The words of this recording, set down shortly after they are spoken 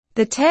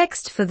The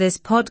text for this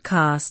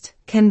podcast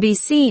can be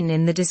seen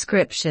in the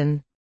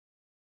description.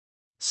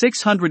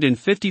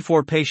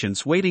 654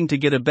 patients waiting to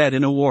get a bed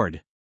in a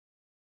ward.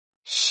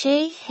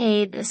 Sé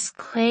is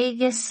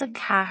chuige sa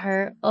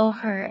chathair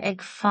othar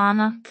ag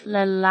fanacht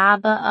le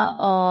labba a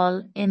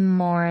fháil I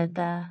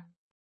Mórda.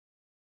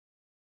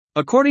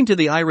 According to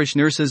the Irish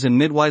Nurses and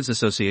Midwives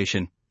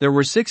Association, there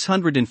were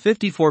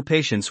 654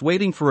 patients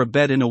waiting for a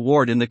bed in a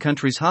ward in the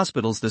country's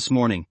hospitals this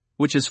morning,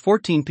 which is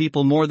 14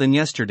 people more than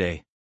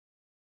yesterday.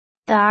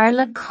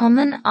 Darla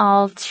cumann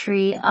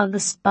altrí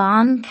agus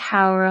bán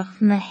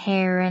cabhrach na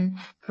hÉireann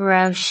go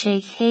raibh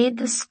sé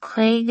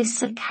chuige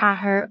sa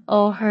chathair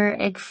othar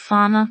ag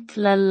fanacht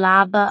le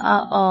labba a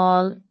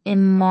fháil I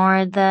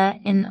Mórda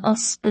in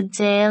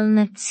Ospidéal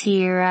na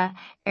Tíre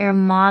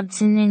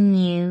maidin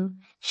inniu,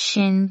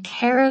 sin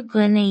ceithre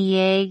gcuine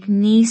dhéag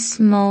níos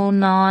mó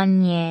ná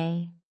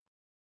inné.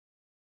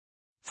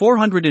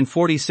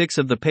 446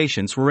 of the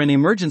patients were in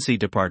emergency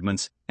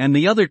departments, and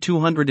the other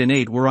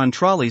 208 were on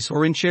trolleys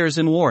or in chairs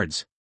in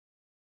wards.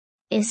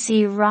 Is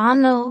I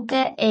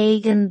ranóga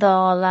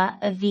éigeandála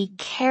a bhí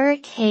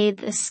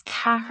ceithre is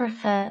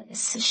catharcha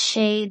sa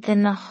séide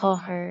na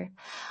hothair,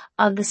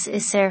 agus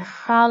is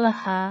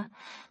chralatha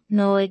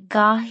nó I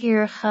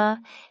gcathaoirtha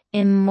I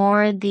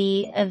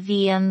Mórdaí a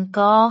bhí an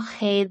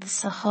 208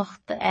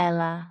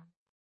 eile.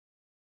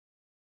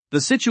 The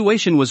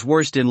situation was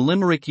worst in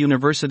Limerick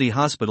University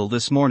Hospital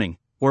this morning,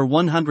 where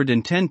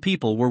 110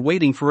 people were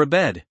waiting for a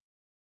bed.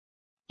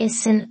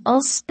 Is an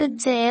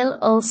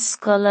Ospidéal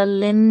Ollscoile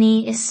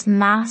Limní is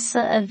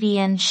measa a bhí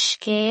an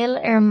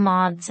scéal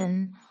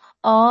maidin,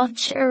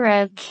 áit a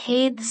raibh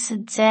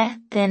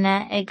 110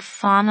 duine ag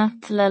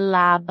fanacht le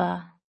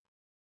labba.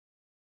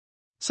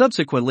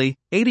 Subsequently,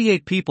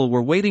 88 people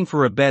were waiting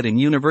for a bed in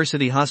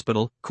University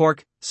Hospital,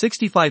 Cork,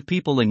 65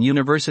 people in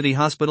University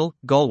Hospital,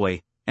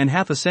 Galway, and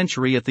half a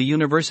century at the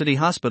University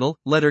Hospital,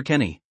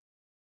 Letterkenny.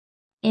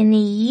 Ina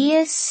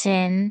dhíth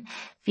sin,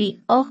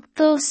 bhí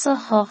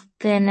 88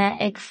 duine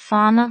ag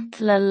fanacht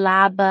le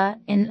labba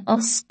in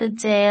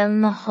Ospidéal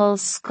na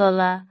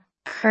hOllscoile,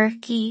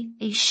 Corcaigh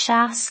ag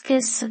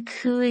 65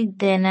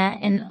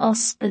 duine in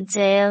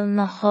Ospidéal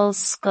na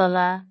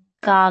hOllscoile,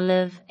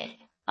 Gaillimh,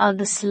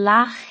 agus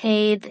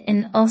leathchéad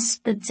in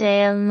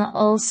Ospidéal na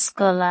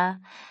Ollscoile,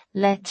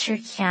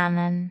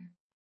 Letterkenny.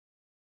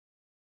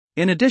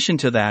 In addition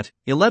to that,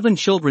 11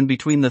 children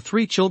between the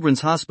three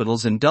children's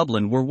hospitals in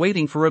Dublin were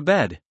waiting for a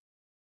bed.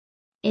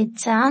 I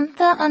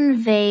dteannta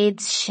an bhéid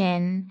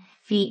sin,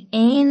 bhí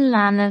aon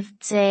leanbh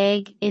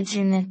déag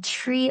idir na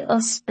trí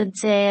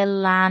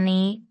ospidéal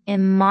leanaí I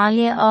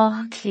Mbaile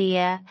Átha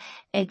Cliath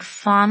ag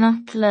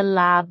fanacht le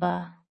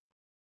labba.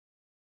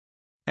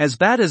 As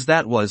bad as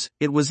that was,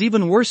 it was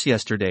even worse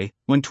yesterday,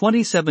 when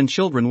 27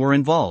 children were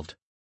involved.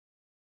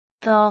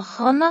 Dá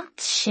chonacht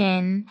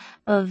sin,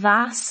 ba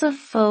bheasa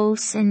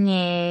fós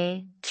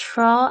inné,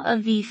 trá a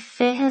bhí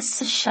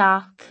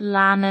 27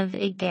 leanbh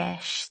I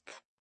gceist.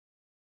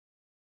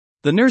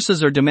 The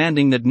nurses are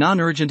demanding that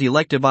non-urgent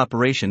elective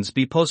operations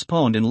be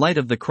postponed in light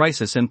of the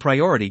crisis and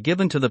priority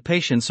given to the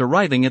patients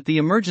arriving at the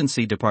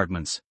emergency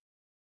departments.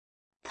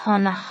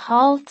 Tá na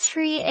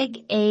haltarí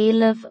ag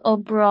éileamh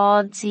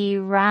obrádaí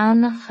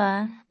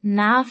rognacha,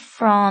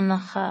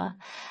 neamhphránacha,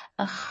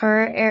 a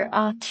chur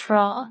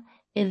atrá,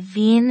 I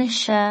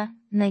bhfianaise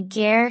na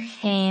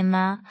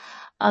géarchéime,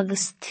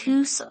 agus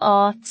tús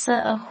áite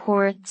a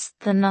thabhairt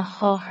de na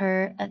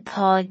hothair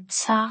atá ag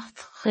teacht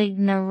chuig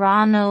na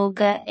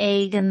ranóga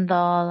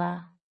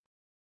éigeandála.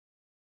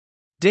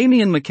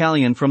 Damien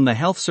McCallion from the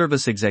Health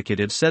Service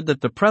Executive said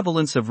that the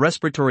prevalence of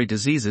respiratory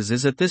diseases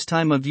is at this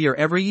time of year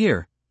every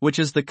year, which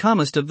is the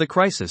calmest of the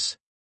crisis.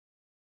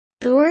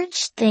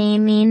 Dúirt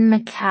Damien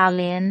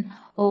McCallion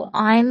ó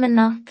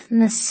Aidhmeannacht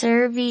na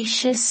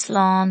Seirbhíse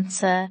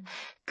Sláinte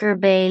gur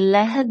bé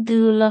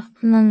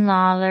leithedúlacht na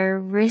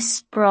ngálar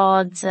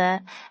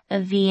rispráide a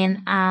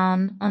bhíonn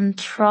ann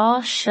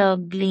trá seo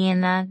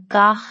bliana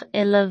gach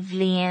uile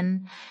bhliain,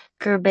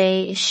 gur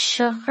bé is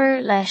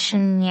siochar leis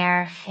an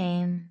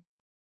ngearchéim.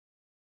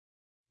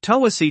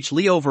 Taoiseach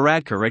Leo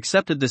Varadkar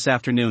accepted this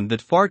afternoon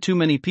that far too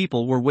many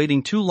people were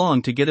waiting too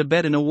long to get a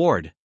bed in a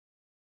ward.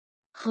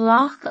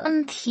 Ghlach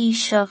an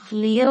Taoiseach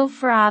Leo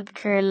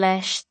Varadkar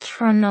leis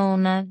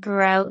tróna go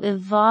raibh I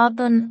bhfad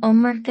an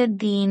iomarca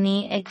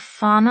daoine ag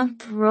fanacht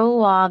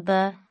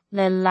rómhada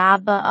le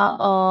labba a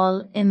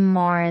fháil I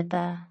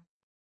Mórda.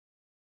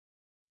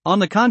 On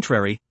the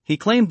contrary, he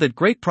claimed that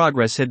great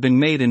progress had been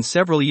made in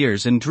several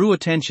years and drew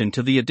attention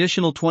to the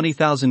additional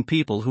 20,000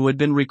 people who had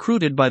been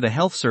recruited by the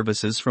health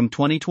services from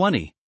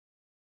 2020.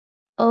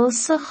 Ó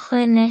sa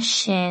chuine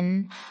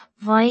sin,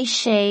 bhaidh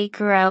sé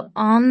go raibh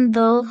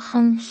an-dul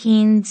chun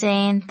cinn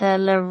déanta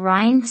le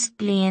roinnt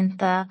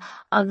blianta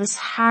agus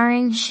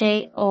tharraing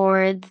sé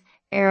ord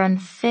an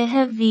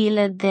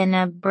 20,000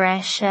 duine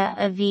breise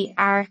a bhí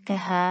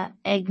airceatha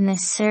ag na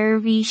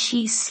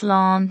seirbhísí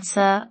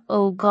sláinte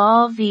ó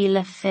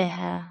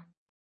 2020.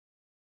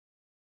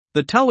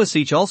 The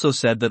Taoiseach also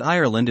said that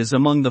Ireland is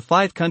among the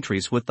 5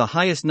 countries with the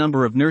highest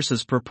number of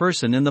nurses per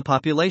person in the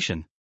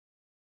population.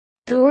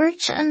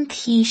 Dúirt an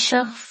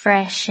Taoiseach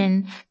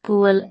freisin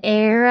go bhfuil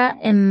éire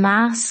I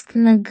measc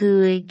na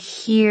Gúig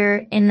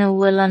thiar ina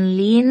bhfuil an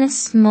líon is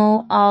mó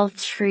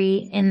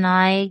áitrií in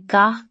aghaidh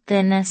gach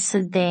duine sa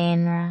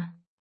daonra.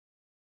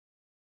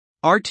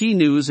 RT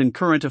News and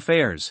Current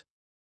Affairs.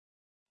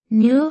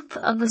 Nuacht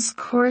agus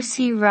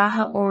cúrsaí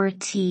ratha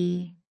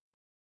ortaí.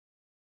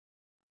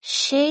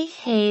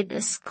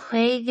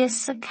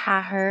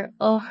 654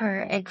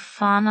 othar ag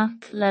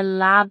fanacht le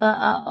labba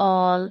a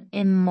fháil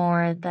I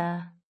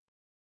Mórda.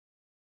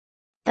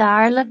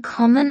 Dar le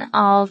cumann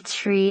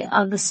áitrií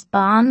agus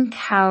bán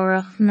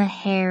cabhrach na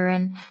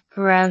hÉireann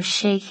go raibh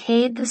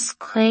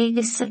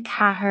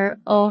 654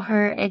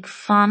 othar ag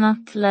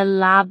fanacht le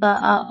labba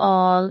a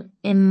fháil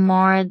I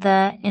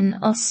Mórda in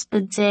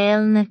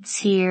Ospidéal na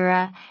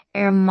Tíre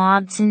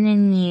maidin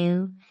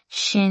inniu,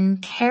 sin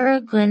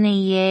ceithre gcuine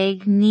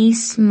dhéag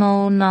níos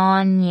mó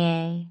ná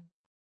inné.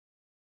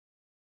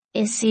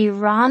 Is I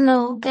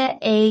ranóga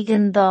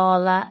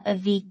éigeandála a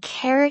bhí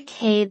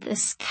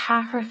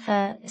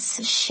 440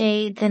 sa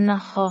sé duine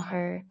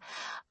chothair,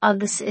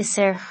 agus is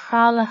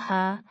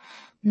chralatha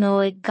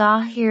nó I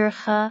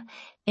gcathaoirthe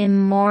I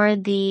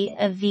Mórdaí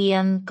a bhí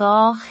an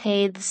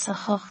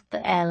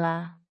 208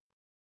 eile.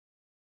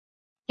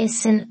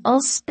 Is in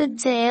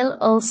Ospidéal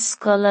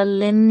Ollscoile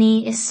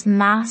Limní is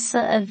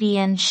measa a bhí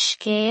an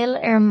scéal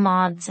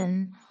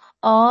maidin,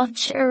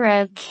 áit a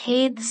raibh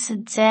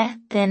 110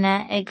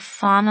 duine ag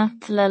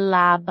fanacht le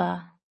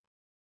labba.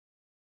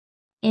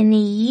 Ina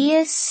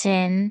dhiaidh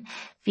sin,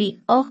 bhí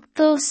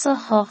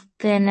 88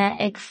 duine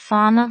ag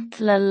fanacht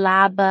le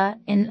labba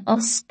in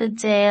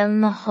Ospidéal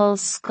na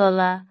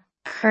hOllscoile,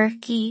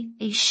 Corcaigh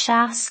ag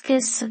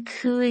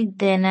 65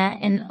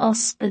 duine in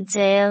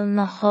Ospidéal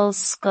na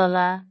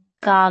hOllscoile,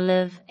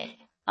 Gaillimh,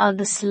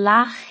 agus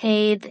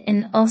leathchéad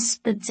in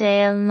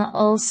Ospidéal na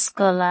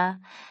Ollscoile,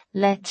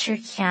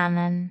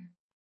 Letterkenny.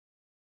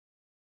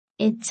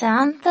 I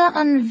dteannta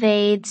an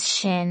mhéid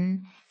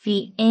sin,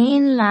 bhí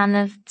aon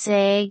leanbh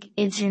déag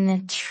idir na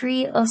trí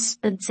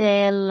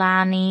ospidéal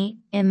leanaí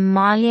I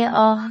Mbaile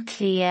Átha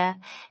Cliath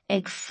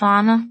ag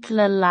fanacht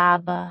le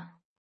labba.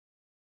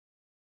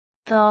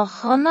 Dá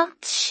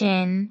chonacht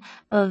sin,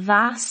 ba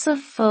mheasa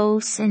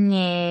fós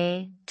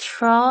inné,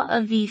 trá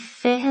a bhí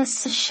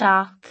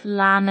 27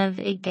 leanbh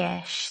I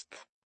gceist.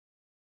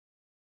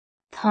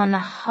 Tá na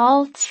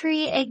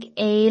haltraí ag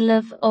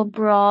éileamh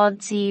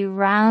obráidí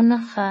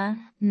rognacha,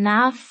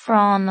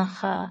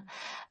 neamhphránacha,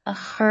 a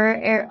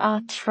chur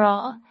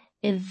atráth,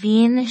 I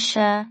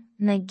bhfianaise,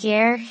 na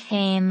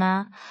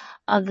géarchéime,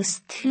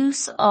 agus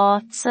tús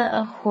áitse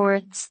a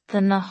thabhairt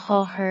de na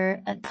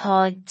hothair atá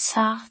ag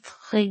teacht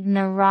chuig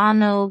na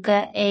ranóga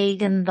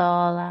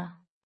éigeandála.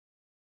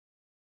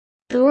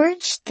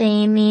 Dúirt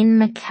Damien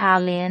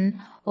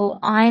McCallion ó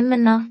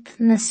Aidhmeannacht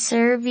na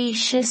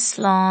Seirbhíse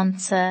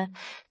Sláinte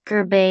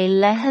gur bé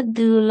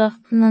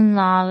leithidúlacht na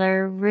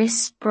ngálair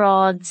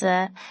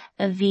rispráide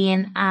a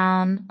bhíonn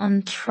ann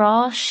an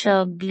trá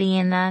seo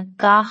bliana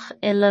gach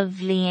uile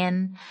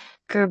bhliain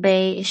gur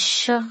bé is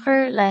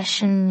siochar leis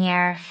an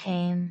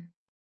ngearchéim.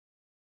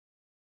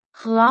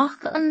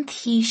 Ghlach an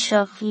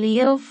Taoiseach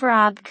Leo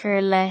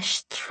Varadkar leis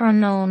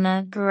tróna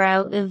go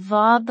raibh I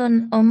bhfad an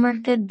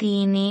iomarca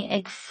daoine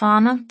ag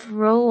fanacht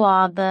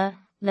rómhada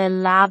le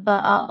labba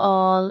a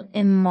fháil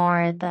I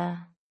Mórda.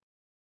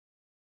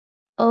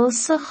 Ó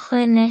sa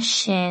chuine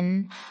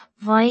sin,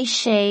 bhaidh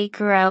sé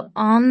go raibh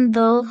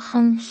an-dul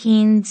chun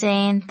cinn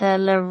déanta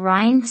le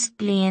roinnt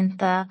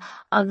blianta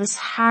agus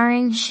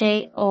tharraing sé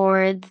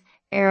ord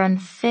an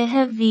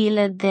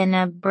 20,000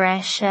 duine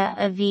breise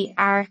a bhí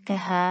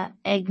airceatha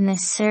ag na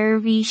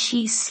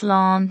Seirbhísí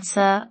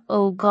Sláinte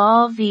ó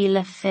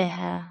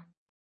 2020.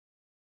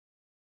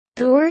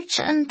 Dúirt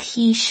an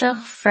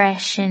Taoiseach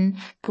freisin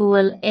go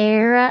bhfuil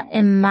éire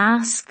I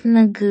measc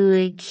na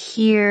Gúig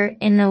thiar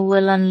ina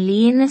bhfuil an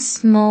líon is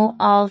mó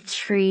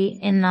áitrií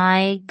in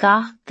aghaidh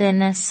gach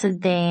duine sa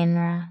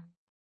daonra.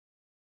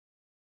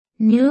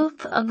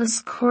 Nuacht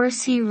agus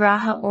cúrsaí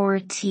ratha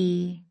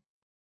ortaí.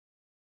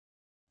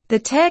 The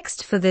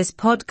text for this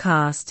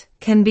podcast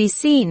can be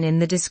seen in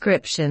the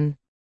description.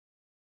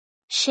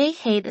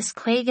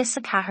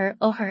 654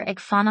 othar ag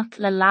fanacht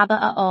le labba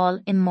a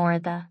fháil I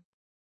Mórda.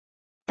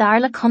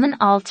 Dar le cumann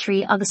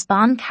áitrií agus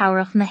bán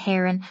cabhrach na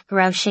hÉireann go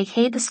raibh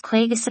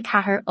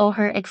 654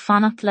 othar ag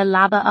fanacht le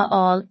labba a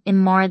fháil I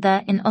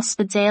Mórda in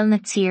Ospidéal na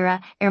Tíre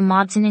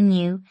maidin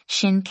inniu,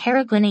 sin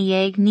ceithre gcuine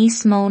dhéag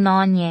níos mó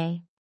ná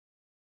inné.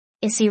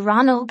 Is I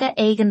ranóga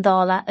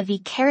éigeandála a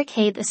bhí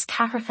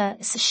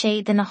 440 sa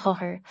sé duine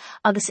chothair,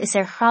 agus is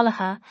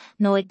chralatha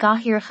nó ag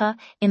gcathaoirthe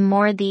I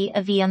Mórdaí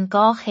a bhí an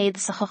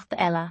 208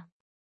 eile.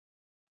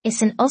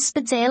 Is in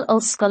Ospidéal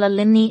Ollscoile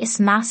Limní is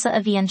measa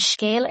a bhí an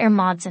scéal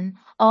maidin,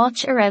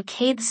 áit a raibh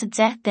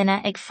 110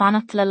 duine ag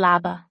fanacht le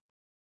labba.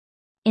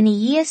 Ina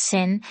dhiaidh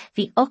sin,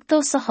 bhí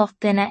 88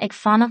 duine ag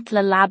fanacht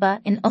le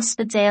labba in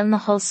Ospidéal na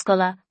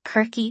hOllscoile,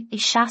 Corcaigh ag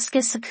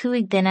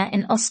 65 duine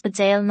in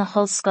Ospidéal na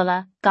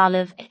hOllscoile,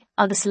 Gaillimh,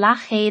 agus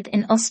leathchéad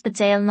in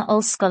Ospidéal na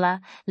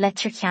Ollscoile,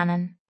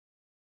 Letterkenny.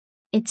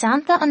 I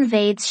dteannta an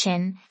mhéid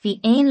sin, bhí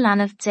aon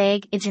leanbh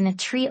déag idir na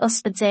trí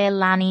ospidéal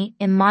leanaí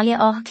I Mbaile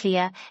Átha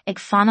Cliath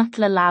ag fanacht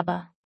le labba.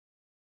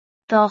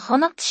 Dá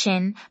chonacht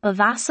sin, ba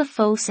mheasa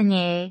fós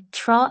inné,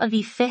 trá a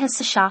bhí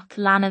 27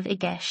 leanbh I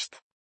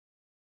gceist.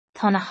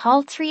 Tá na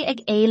haltraí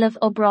ag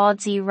éileamh ó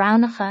brádaí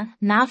rognacha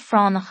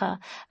neamhphránacha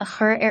a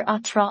chur ar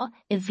atrá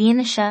I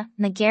bhfianaise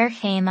na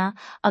géarchéime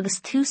agus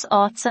tús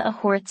áitse a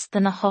thabhairt do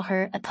na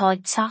chothair atá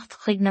ag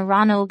teacht chuig na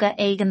ranóga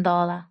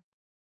éigeandála.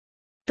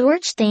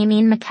 Dúirt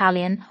Damien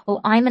McCallion ó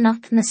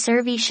Aidhmeannacht na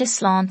Seirbhíse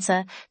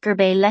Sláinte gur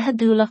bé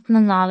leithidúlacht na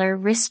ngálair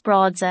rith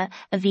bráide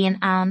a bhíonn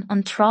ann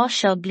an trá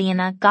seo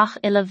bliana gach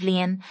uile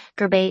bhliain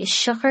gur bé is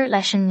siochar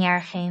leis an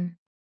ngearchéim.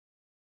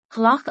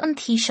 Ghlach an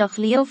Taoiseach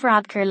Leo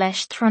Varadkar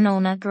leis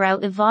tróna go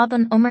raibh I bhfad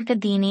an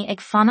iomarca daoine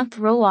ag fanacht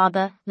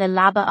róáda le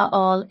labba a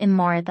fháil I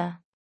Mórda.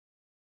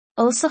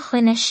 Ó sa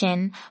chuine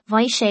sin,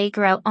 bhaid sé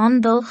go raibh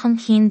an-dul chun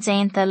cinn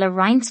déanta le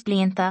roinnt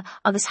blianta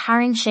agus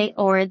tharraing sé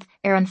ord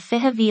ar an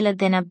 20,000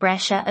 duine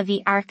breise a bhí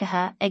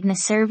airceatha ag na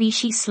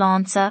Seirbhísí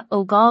Sláinte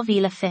ó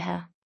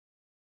 2020.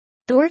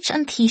 Dúirt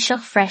an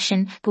Taoiseach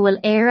freisin go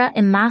bhfuil éire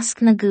I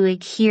measc na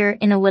Guaig thiar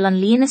ina bhfuil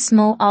an líana is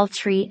mó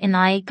altraí in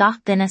aghaidh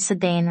gach duine sa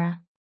déanra.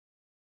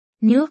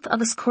 Nuacht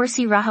agus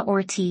cuasaí ratha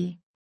ortaí,